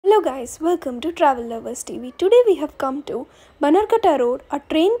Hello guys, welcome to Travel Lovers TV. Today we have come to Banarkata Road, a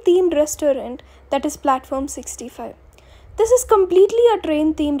train themed restaurant that is platform 65. This is completely a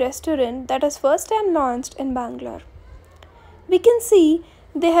train themed restaurant that is first time launched in Bangalore. We can see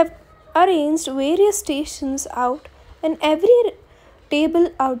they have arranged various stations out and every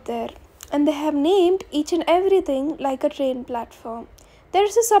table out there, and they have named each and everything like a train platform. There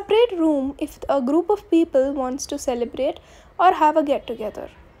is a separate room if a group of people wants to celebrate or have a get together.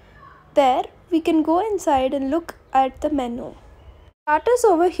 There, we can go inside and look at the menu. Starters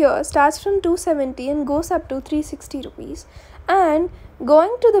over here starts from 270 and goes up to 360 rupees. And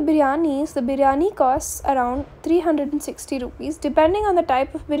going to the biryani costs around 360 rupees. Depending on the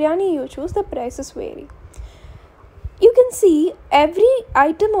type of biryani you choose, the prices vary. You can see every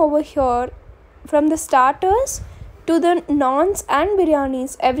item over here, from the starters to the naans and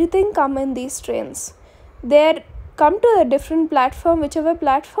biryanis, everything come in these trains. There come to a different platform, whichever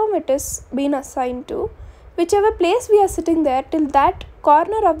platform it is been assigned to, whichever place we are sitting there, till that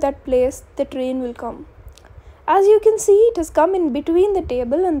corner of that place the train will come. As you can see, it has come in between the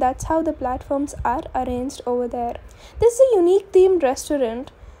table, and that's how the platforms are arranged over there. This is a unique themed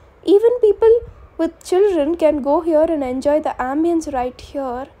restaurant. Even people with children can go here and enjoy the ambience right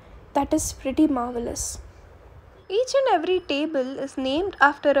here. That is pretty marvelous. Each and every table is named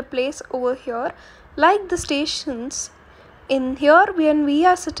after a place over here, like the stations. In here, when we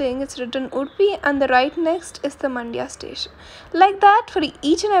are sitting, it's written Udupi, and the right next is the Mandya station. Like that, for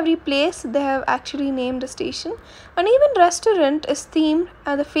each and every place, they have actually named a station. And even restaurant is themed,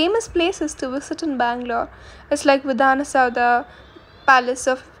 and the famous places to visit in Bangalore. It's like Vidhana Saudha, Palace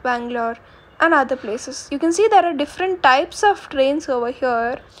of Bangalore, and other places. You can see there are different types of trains over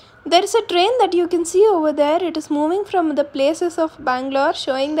here. There is a train that you can see over there. It is moving from the places of Bangalore,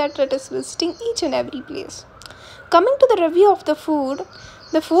 showing that it is visiting each and every place. Coming to the review of the food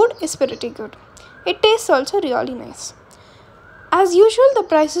is pretty good. It tastes also really nice. As usual, the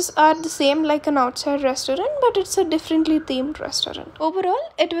prices are the same like an outside restaurant, but it's a differently themed restaurant.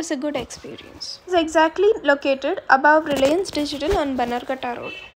 Overall, it was a good experience. It's exactly located above Reliance Digital on Banarkata Road.